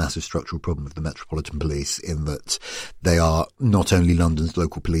think we have a massive structural problem with the Metropolitan Police in that they are not only London's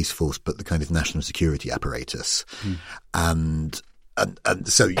local police force, but the kind of national security apparatus. And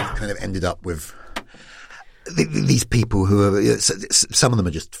so you kind of ended up with these people who are, some of them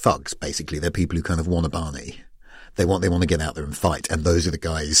are just thugs, basically. They're people who kind of want a Barney. They want to get out there and fight, and those are the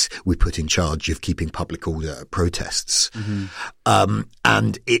guys we put in charge of keeping public order at protests. And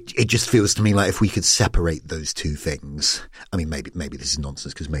it just feels to me like if we could separate those two things, I mean, maybe this is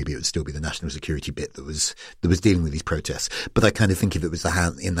nonsense because maybe it would still be the national security bit that was dealing with these protests. But I kind of think if it was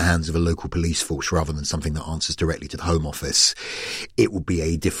in the hands of a local police force rather than something that answers directly to the Home Office, it would be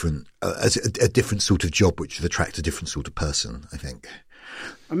a different sort of job which would attract a different sort of person, I think.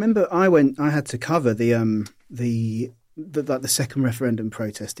 I remember I had to cover the second referendum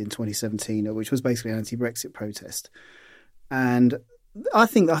protest in 2017, which was basically an anti-Brexit protest. And I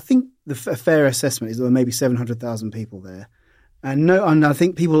think a fair assessment is there were maybe 700,000 people there. And I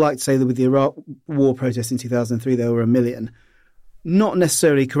think people like to say that with the Iraq war protests in 2003, there were 1 million. Not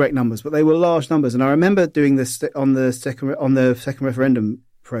necessarily correct numbers, but they were large numbers. And I remember doing this on the second referendum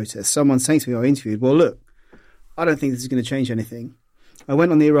protest, someone saying to me, I interviewed, well, look, I don't think this is going to change anything. I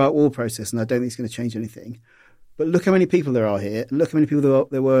went on the Iraq war protest and I don't think it's going to change anything. But look how many people there are here, and look how many people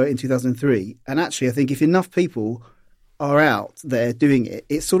there were in 2003. And actually, I think if enough people are out there doing it,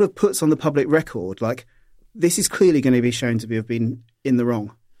 it sort of puts on the public record, like, this is clearly going to be shown to have been in the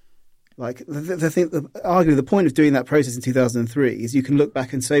wrong. Like, arguably, the point of doing that process in 2003 is you can look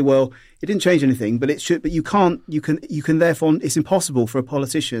back and say, well, it didn't change anything, but it should. But you can't. You can therefore, it's impossible for a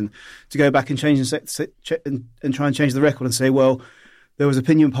politician to go back and change and try and change the record and say, well, there was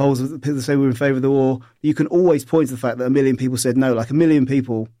opinion polls that people say we were in favour of the war. You can always point to the fact that 1 million people said no. Like 1 million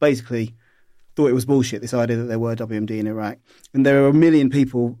people basically thought it was bullshit, this idea that there were WMD in Iraq, and there are 1 million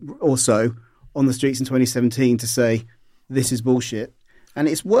people or so on the streets in 2017 to say this is bullshit. And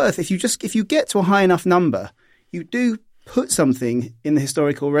it's worth, if you get to a high enough number, you do put something in the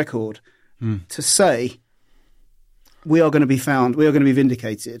historical record to say we are going to be found, we are going to be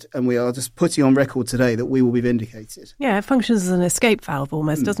vindicated, and we are just putting on record today that we will be vindicated. Yeah, it functions as an escape valve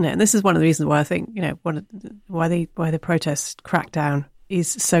almost, doesn't it? And this is one of the reasons why I think, why the protest crackdown is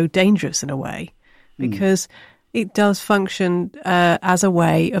so dangerous in a way, because it does function as a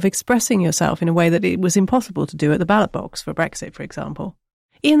way of expressing yourself in a way that it was impossible to do at the ballot box for Brexit, for example.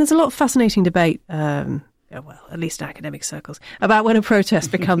 Ian, there's a lot of fascinating debate, at least in academic circles, about when a protest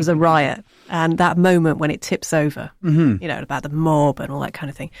becomes a riot and that moment when it tips over, about the mob and all that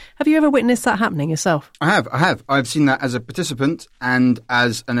kind of thing. Have you ever witnessed that happening yourself? I have. I've seen that as a participant and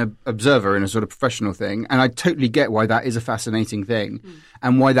as an observer in a sort of professional thing. And I totally get why that is a fascinating thing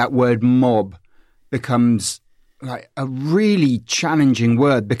and why that word mob becomes like a really challenging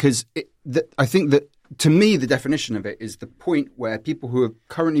word, because I think that, to me, the definition of it is the point where people who have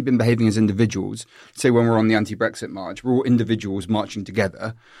currently been behaving as individuals, say when we're on the anti-Brexit march, we're all individuals marching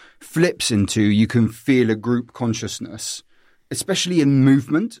together, flips into you can feel a group consciousness, especially in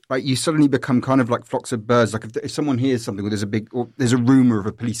movement. Like you suddenly become kind of like flocks of birds. Like if someone hears something, or there's a rumor of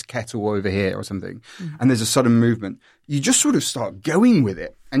a police kettle over here or something, and there's a sudden movement, you just sort of start going with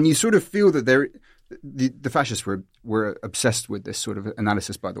it, and you sort of feel that the fascists were obsessed with this sort of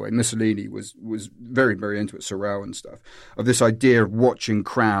analysis, by the way. Mussolini was very, very into it, Sorel and stuff, of this idea of watching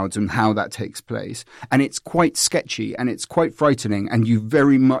crowds and how that takes place. And it's quite sketchy and it's quite frightening, and you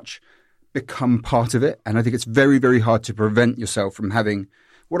very much become part of it. And I think it's very, very hard to prevent yourself from having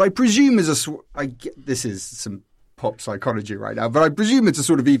what I presume is this is some pop psychology right now, but I presume it's a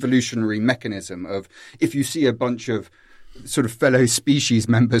sort of evolutionary mechanism of, if you see a bunch of sort of fellow species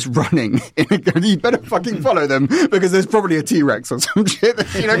members running, you better fucking follow them, because there's probably a T-Rex or some shit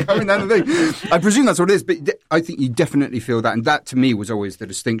coming down the thing. I presume that's what it is, but I think you definitely feel that, and that to me was always the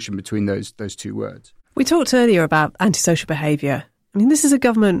distinction between those two words. We talked earlier about antisocial behaviour. I mean, this is a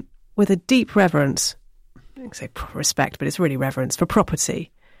government with a deep reverence, I say respect, but it's really reverence for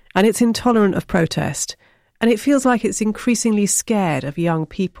property, and it's intolerant of protest, and it feels like it's increasingly scared of young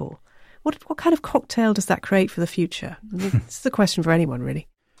people. What kind of cocktail does that create for the future? I mean, this is a question for anyone, really.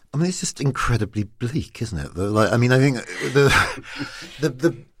 I mean, it's just incredibly bleak, isn't it? I think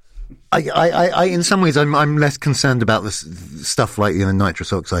I in some ways I'm less concerned about this stuff like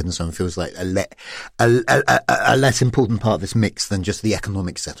nitrous oxide and so on. Feels like a less important part of this mix than just the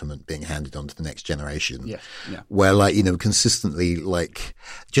economic settlement being handed on to the next generation. Yeah. Where consistently, like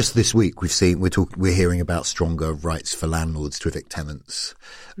just this week we're hearing about stronger rights for landlords to evict tenants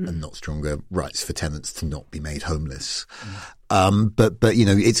and not stronger rights for tenants to not be made homeless. But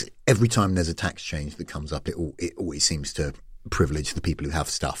it's every time there's a tax change that comes up, it always seems to privilege the people who have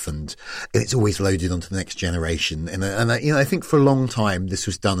stuff, and it's always loaded onto the next generation. And I think for a long time this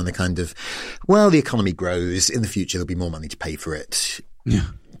was done in a kind of, well, the economy grows, in the future there'll be more money to pay for it. Yeah.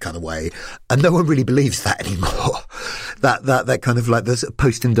 Kind of way, and no one really believes that anymore. That kind of like this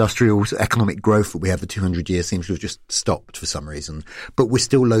post-industrial economic growth that we have for 200 years seems to have just stopped for some reason. But we're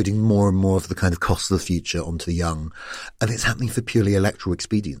still loading more and more of the kind of costs of the future onto the young, and it's happening for purely electoral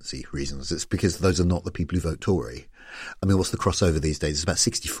expediency reasons. It's because those are not the people who vote Tory. I mean, what's the crossover these days? It's about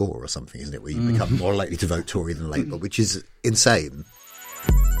 64 or something, isn't it? Where you become more likely to vote Tory than Labour, which is insane.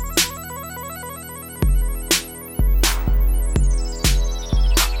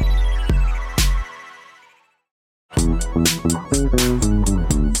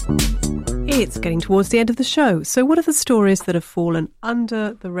 It's getting towards the end of the show. So what are the stories that have fallen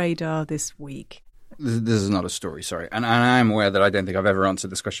under the radar this week? This is not a story, sorry. And I am aware that I don't think I've ever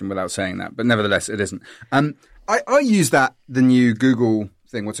answered this question without saying that. But nevertheless, it isn't. I used the new Google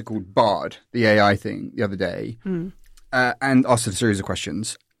thing, what's it called, Bard, the AI thing, the other day, and asked it a series of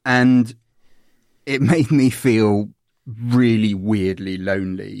questions. And it made me feel really weirdly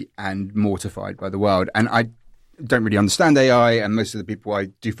lonely and mortified by the world. And I don't really understand AI, and most of the people I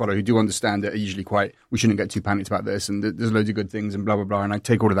do follow who do understand it are usually quite, we shouldn't get too panicked about this, and there's loads of good things and blah, blah, blah, and I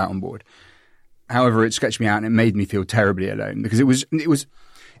take all of that on board. However, it sketched me out and it made me feel terribly alone, because it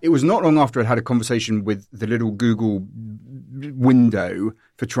was not long after I'd had a conversation with the little Google window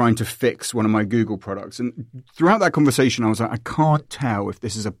for trying to fix one of my Google products. And throughout that conversation, I was like, I can't tell if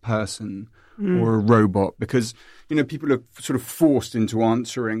this is a person or a robot, because, people are sort of forced into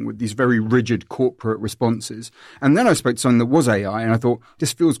answering with these very rigid corporate responses. And then I spoke to someone that was AI, and I thought,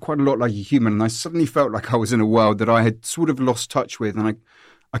 this feels quite a lot like a human. And I suddenly felt like I was in a world that I had sort of lost touch with. And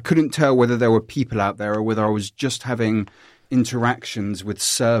I couldn't tell whether there were people out there or whether I was just having interactions with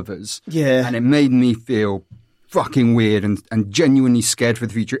servers. Yeah. And it made me feel fucking weird and genuinely scared for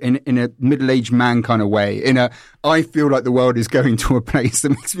the future in a middle-aged man kind of way. I feel like the world is going to a place that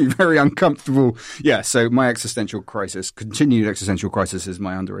makes me very uncomfortable. Yeah, so my continued existential crisis is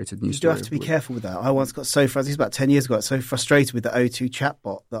my underrated news story. You do have to be careful with that. I once got so frustrated, this was about 10 years ago, I got so frustrated with the O2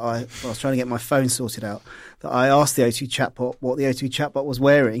 chatbot that I was trying to get my phone sorted out, that I asked the O2 chatbot what the O2 chatbot was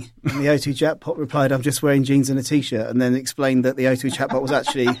wearing. And the O2 chatbot replied, I'm just wearing jeans and a T-shirt, and then explained that the O2 chatbot was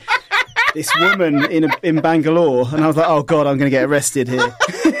actually this woman in Bangalore. And I was like, oh God, I'm going to get arrested here.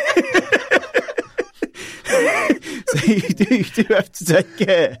 So you do have to take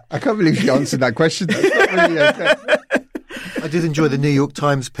care. I can't believe you answered that question. That's not really okay. I did enjoy the New York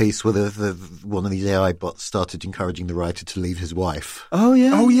Times piece where one of these AI bots started encouraging the writer to leave his wife. Oh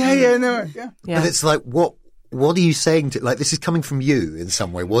yeah. And it's like, what are you saying to, like, this is coming from you in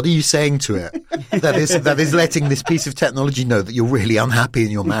some way. What are you saying to it that is letting this piece of technology know that you're really unhappy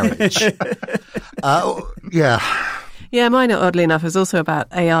in your marriage? Yeah, mine, oddly enough, is also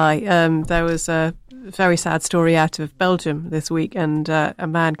about AI. There was a very sad story out of Belgium this week, and a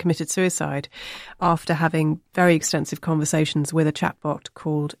man committed suicide after having very extensive conversations with a chatbot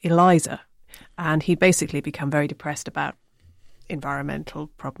called Eliza. And he'd basically become very depressed about environmental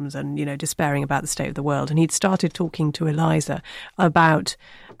problems and, despairing about the state of the world. And he'd started talking to Eliza about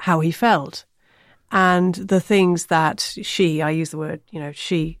how he felt and the things that she, I use the word,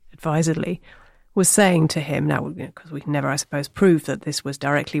 she advisedly, was saying to him. Now, because we can never, I suppose, prove that this was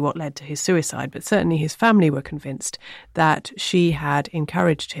directly what led to his suicide, but certainly his family were convinced that she had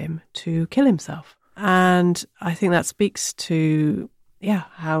encouraged him to kill himself. And I think that speaks to,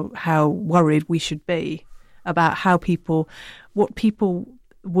 how worried we should be about what people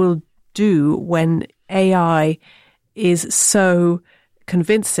will do when AI is so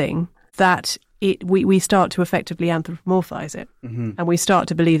convincing that we start to effectively anthropomorphize it, and we start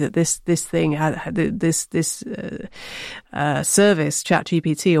to believe that this thing, this service,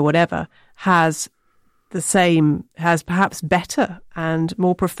 ChatGPT or whatever, has perhaps better and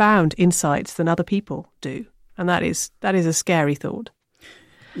more profound insights than other people do, and that is a scary thought.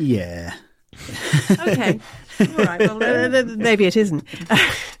 Yeah. Okay. All right. Well, maybe it isn't.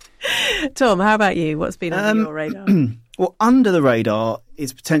 Tom, how about you? What's been on your radar? Well, under the radar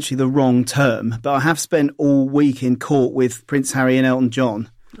is potentially the wrong term, but I have spent all week in court with Prince Harry and Elton John.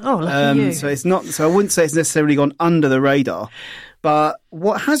 Oh, lucky you. So it's not. So I wouldn't say it's necessarily gone under the radar, but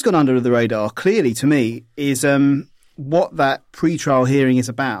what has gone under the radar clearly to me is what that pre-trial hearing is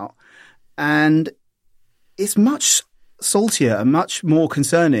about, and it's much saltier and much more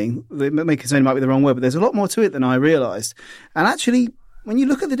concerning. Concerning might be the wrong word, but there's a lot more to it than I realised. And actually, when you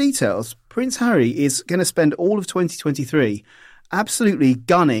look at the details, Prince Harry is going to spend all of 2023 absolutely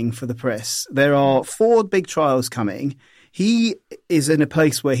gunning for the press. There are 4 big trials coming. He is in a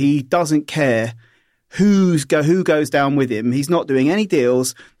place where he doesn't care who goes down with him. He's not doing any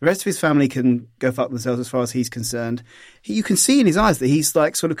deals. The rest of his family can go fuck themselves as far as he's concerned. You can see in his eyes that he's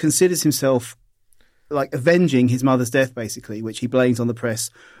like sort of considers himself like avenging his mother's death, basically, which he blames on the press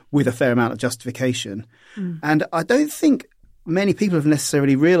with a fair amount of justification. And I don't think many people have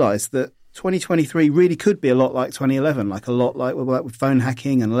necessarily realised that 2023 really could be a lot like 2011, like a lot like with phone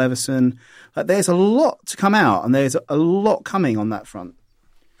hacking and Leveson. Like, there's a lot to come out, and there's a lot coming on that front.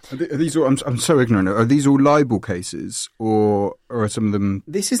 Are these all, I'm so ignorant. Are these all libel cases, or are some of them?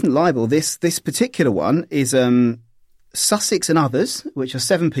 This isn't libel. This particular one is Sussex and Others, which are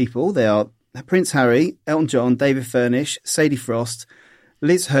 7 people. They are Prince Harry, Elton John, David Furnish, Sadie Frost,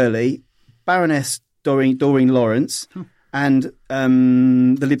 Liz Hurley, Baroness Doreen Lawrence, and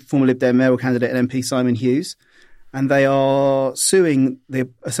the former Lib Dem mayoral candidate and MP Simon Hughes. And they are suing the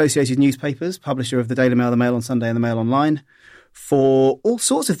Associated Newspapers, publisher of the Daily Mail, the Mail on Sunday and the Mail Online, for all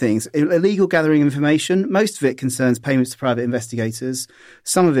sorts of things. Illegal gathering information. Most of it concerns payments to private investigators.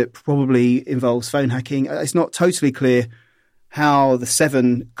 Some of it probably involves phone hacking. It's not totally clear how the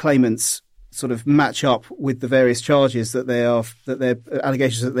 7 claimants sort of match up with the various charges that they're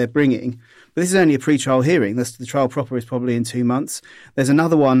allegations that they're bringing. But this is only a pre-trial hearing. The trial proper is probably in 2 months. There's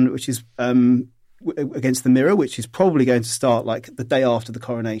another one which is against the Mirror, which is probably going to start like the day after the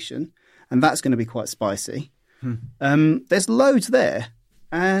coronation, and that's going to be quite spicy. There's loads there,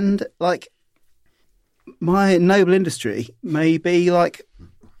 and like my noble industry may be like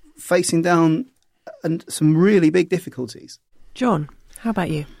facing down and some really big difficulties. John, how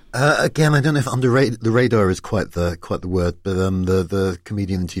about you? Again, I don't know if under the radar is quite the word, but the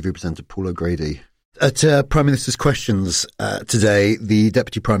comedian and TV presenter Paul O'Grady. At Prime Minister's Questions today, the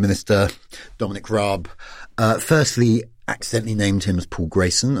Deputy Prime Minister, Dominic Raab, firstly accidentally named him as Paul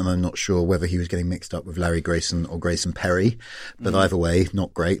Grayson, and I'm not sure whether he was getting mixed up with Larry Grayson or Grayson Perry, but either way,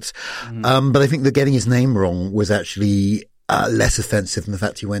 not great. But I think that getting his name wrong was actually less offensive than the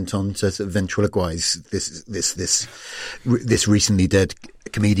fact he went on to sort of ventriloquize this recently dead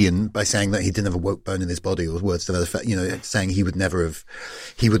comedian by saying that he didn't have a woke bone in his body, or words to that effect, saying he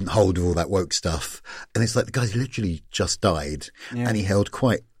wouldn't hold with all that woke stuff. And it's like the guy's literally just died, and he held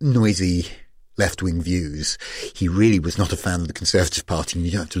quite noisy left-wing views. He really was not a fan of the Conservative Party, and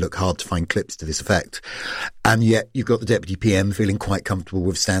you don't have to look hard to find clips to this effect. And yet you've got the Deputy PM feeling quite comfortable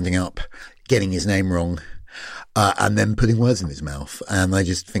with standing up, getting his name wrong, and then putting words in his mouth. And I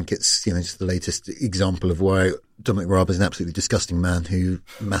just think it's, just the latest example of why Dominic Raab is an absolutely disgusting man who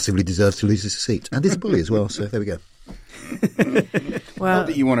massively deserves to lose his seat. And is a bully as well, so there we go. Well, not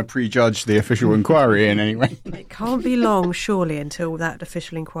that you want to prejudge the official inquiry in any way. It can't be long, surely, until that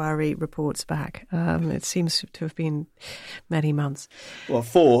official inquiry reports back. It seems to have been many months. Well,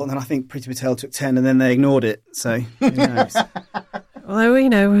 4, and then I think Priti Patel took 10, and then they ignored it. So who knows?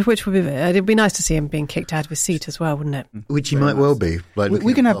 Although, which would be it'd be nice to see him being kicked out of his seat as well, wouldn't it? Which he might well be.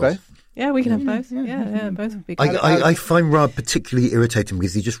 We can have both. Yeah, we can have both. Yeah, both would be great. I find Raab particularly irritating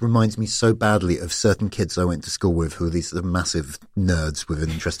because he just reminds me so badly of certain kids I went to school with who are these sort of massive nerds with an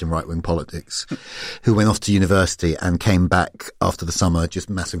interest in right-wing politics who went off to university and came back after the summer just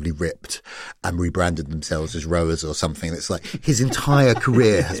massively ripped and rebranded themselves as rowers or something. It's like his entire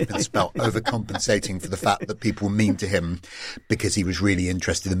career has been spelt overcompensating for the fact that people were mean to him because he was really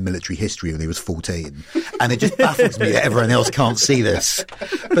interested in military history when he was 14. And it just baffles me that everyone else can't see this.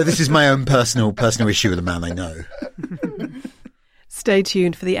 But this is my own personal issue with a man I know. Stay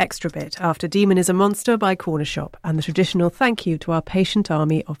tuned for the extra bit after Demon is a Monster by Corner Shop and the traditional thank you to our patient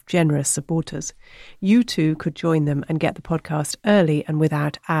army of generous supporters. You too could join them and get the podcast early and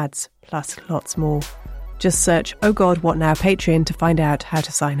without ads, plus lots more. Just search Oh God, What Now Patreon to find out how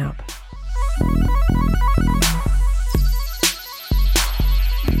to sign up.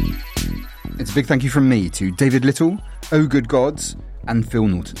 It's a big thank you from me to David Little, Oh Good Gods, and Phil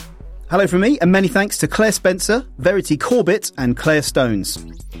Norton. Hello from me, and many thanks to Claire Spencer, Verity Corbett, and Claire Stones.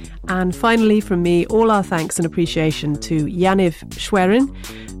 And finally from me, all our thanks and appreciation to Yaniv Schwerin,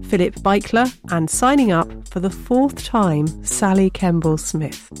 Philip Beikler, and signing up for the 4th time, Sally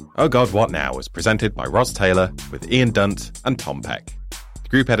Kemble-Smith. Oh God, What Now was presented by Ross Taylor with Ian Dunt and Tom Peck. The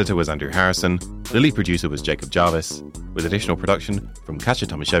group editor was Andrew Harrison, the lead producer was Jacob Jarvis, with additional production from Kasia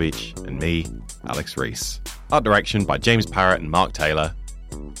Tomaszewicz and me, Alex Rees. Art direction by James Parrott and Mark Taylor.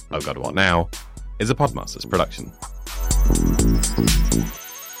 Oh God, What Now is a Podmasters production.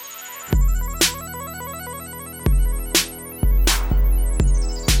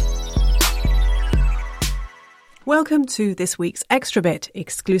 Welcome to this week's Extra Bit,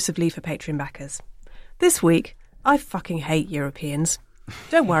 exclusively for Patreon backers. This week, I fucking hate Europeans.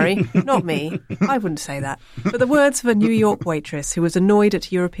 Don't worry, not me. I wouldn't say that. But the words of a New York waitress who was annoyed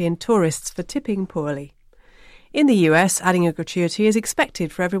at European tourists for tipping poorly. In the US, adding a gratuity is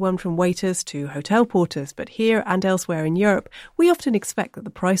expected for everyone from waiters to hotel porters, but here and elsewhere in Europe, we often expect that the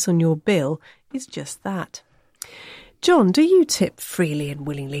price on your bill is just that. John, do you tip freely and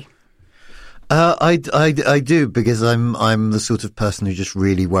willingly? I do, because I'm the sort of person who just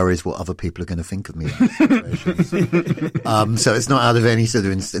really worries what other people are going to think of me in these situations. So it's not out of any sort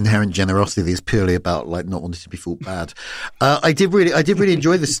of inherent generosity. It's purely about like not wanting to be thought bad. I did really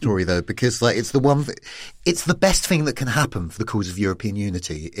enjoy this story though, because like it's the best thing that can happen for the cause of European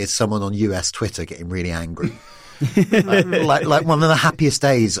unity is someone on US Twitter getting really angry. like one of the happiest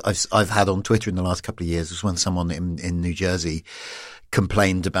days I've had on Twitter in the last couple of years was when someone in New Jersey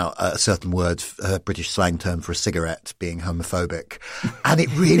complained about a certain word, a British slang term for a cigarette, being homophobic. And it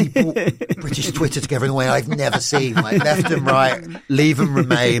really brought British Twitter together in a way I've never seen. Like left and right, leave and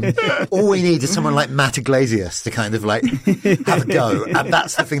remain. All we need is someone like Matt Iglesias to kind of like have a go. And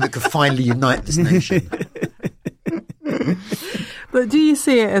that's the thing that could finally unite this nation. But do you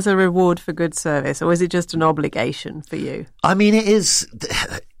see it as a reward for good service, or is it just an obligation for you? I mean, it is.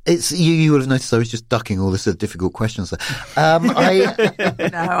 It's you would have noticed I was just ducking all the sort of difficult questions there. I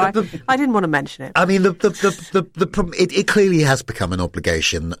didn't want to mention it. I mean, the problem, it clearly has become an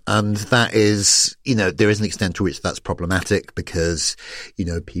obligation, and that is, there is an extent to which that's problematic because,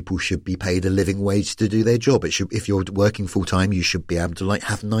 people should be paid a living wage to do their job. If you're working full time, you should be able to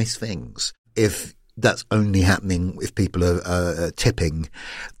have nice things. If that's only happening if people are tipping,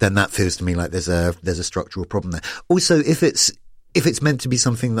 then that feels to me like there's a structural problem there. Also, if it's meant to be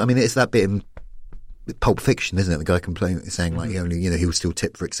something, it's that bit in Pulp Fiction, isn't it? The guy saying he will still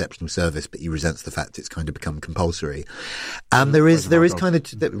tip for exceptional service, but he resents the fact it's kind of become compulsory. And there is kind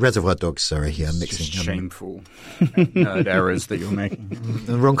of Reservoir Dogs. Sorry, yeah, I'm mixing. Just shameful nerd errors that you're making.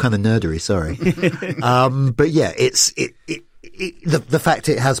 The wrong kind of nerdery. Sorry, but yeah, the fact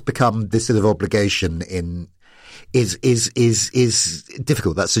it has become this sort of obligation is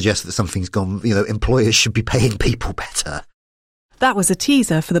difficult. That suggests that something's gone. Employers should be paying people better. That was a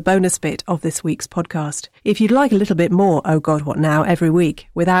teaser for the bonus bit of this week's podcast. If you'd like a little bit more Oh God What Now every week,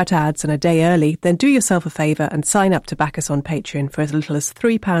 without ads and a day early, then do yourself a favour and sign up to back us on Patreon for as little as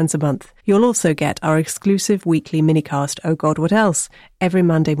 £3 a month. You'll also get our exclusive weekly minicast Oh God What Else every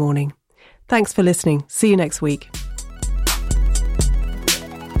Monday morning. Thanks for listening. See you next week.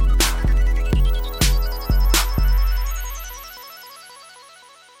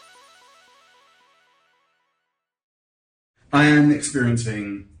 I am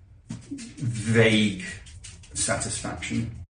experiencing vague satisfaction